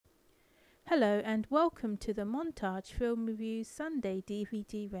Hello and welcome to the Montage Film Reviews Sunday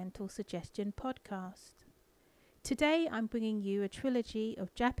DVD Rental Suggestion Podcast. Today I'm bringing you a trilogy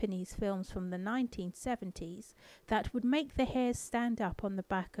of Japanese films from the 1970s that would make the hairs stand up on the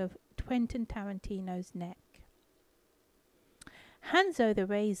back of Quentin Tarantino's neck. Hanzo the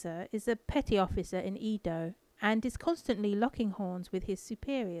Razor is a petty officer in Edo and is constantly locking horns with his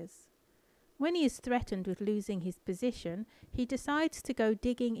superiors. When he is threatened with losing his position, he decides to go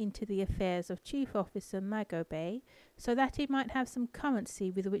digging into the affairs of Chief Officer Magobe so that he might have some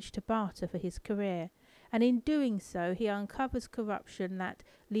currency with which to barter for his career, and in doing so he uncovers corruption that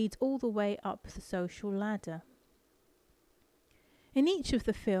leads all the way up the social ladder. In each of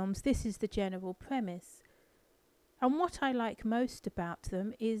the films this is the general premise, and what I like most about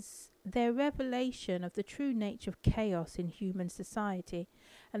them is their revelation of the true nature of chaos in human society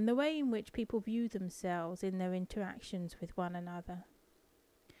and the way in which people view themselves in their interactions with one another.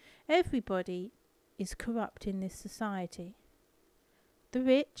 Everybody is corrupt in this society. The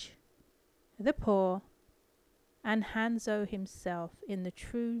rich, the poor, and Hanzo himself in the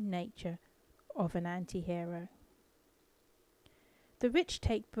true nature of an anti-hero. The rich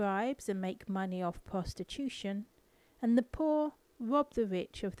take bribes and make money off prostitution, and the poor rob the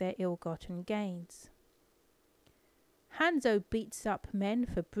rich of their ill-gotten gains. Hanzo beats up men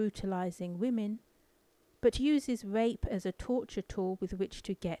for brutalizing women, but uses rape as a torture tool with which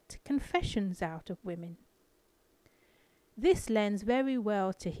to get confessions out of women. This lends very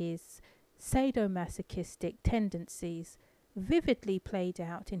well to his sadomasochistic tendencies, vividly played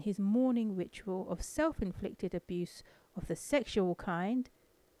out in his morning ritual of self-inflicted abuse of the sexual kind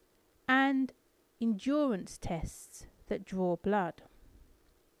and endurance tests that draw blood.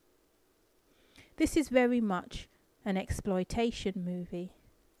 This is very much an exploitation movie,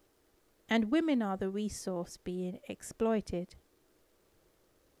 and women are the resource being exploited.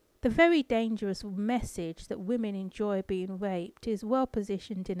 The very dangerous message that women enjoy being raped is well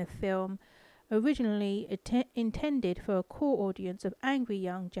positioned in a film originally intended for a core audience of angry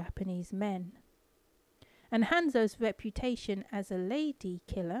young Japanese men. And Hanzo's reputation as a lady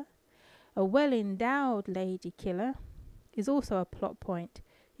killer, a well-endowed lady killer, is also a plot point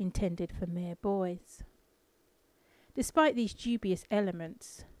intended for mere boys. Despite these dubious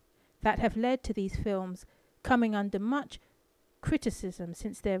elements that have led to these films coming under much criticism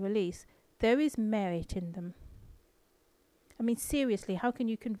since their release, there is merit in them. I mean, seriously, how can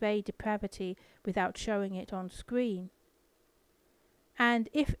you convey depravity without showing it on screen? And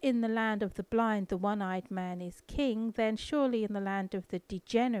if in the land of the blind the one-eyed man is king, then surely in the land of the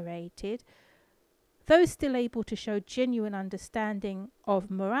degenerated, those still able to show genuine understanding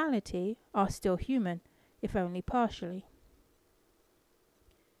of morality are still human, if only partially.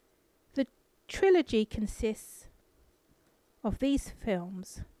 The trilogy consists of these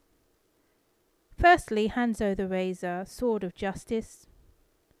films. Firstly, Hanzo the Razor, Sword of Justice.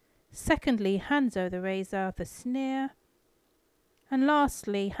 Secondly, Hanzo the Razor, The Sneer. And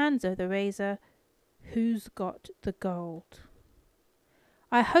lastly, Hanzo the Razor, Who's Got the Gold?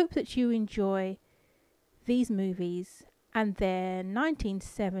 I hope that you enjoy these movies and their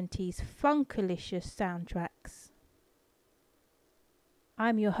 1970s funkalicious soundtracks.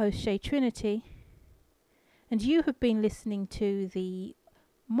 I'm your host Shay Trinity, and you have been listening to the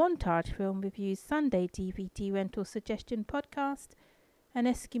Montage Film Reviews Sunday DVD Rental Suggestion Podcast, an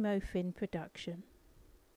Eskimo Fin production.